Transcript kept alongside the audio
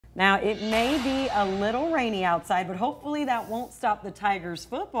Now, it may be a little rainy outside, but hopefully that won't stop the Tigers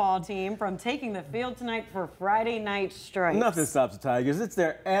football team from taking the field tonight for Friday night stripes. Nothing stops the Tigers. It's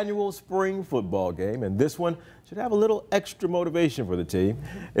their annual spring football game, and this one should have a little extra motivation for the team.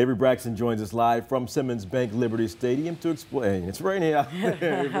 Avery Braxton joins us live from Simmons Bank Liberty Stadium to explain. It's raining out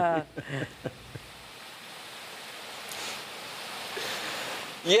there.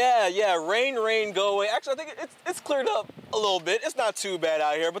 Yeah, rain, go away. Actually, I think it's cleared up a little bit. It's not too bad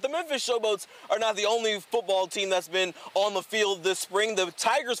out here, but the Memphis Showboats are not the only football team that's been on the field this spring. The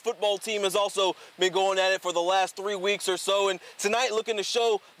Tigers football team has also been going at it for the last 3 weeks or so, and tonight looking to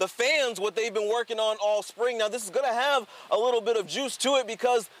show the fans what they've been working on all spring. Now, this is going to have a little bit of juice to it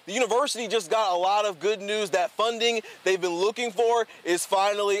because the university just got a lot of good news. That funding they've been looking for is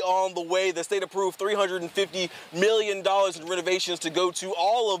finally on the way. The state approved $350 million in renovations to go to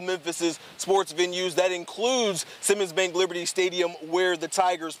all of Memphis's sports venues. That includes Simmons Bank Liberty Stadium, where the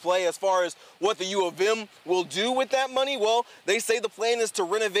Tigers play. As far as what the U of M will do with that money, well, they say the plan is to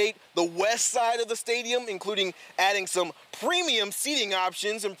renovate the west side of the stadium, including adding some premium seating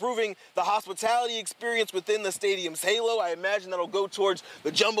options, improving the hospitality experience within the stadium's halo. I imagine that'll go towards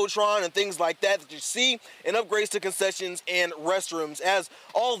the Jumbotron and things like that you see, and upgrades to concessions and restrooms. As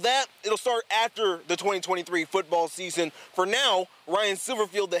all that, it'll start after the 2023 football season. For now, Ryan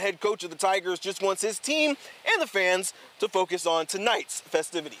Silverfield, the head coach of the Tigers, just wants his team and the fans to focus on tonight's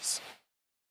festivities.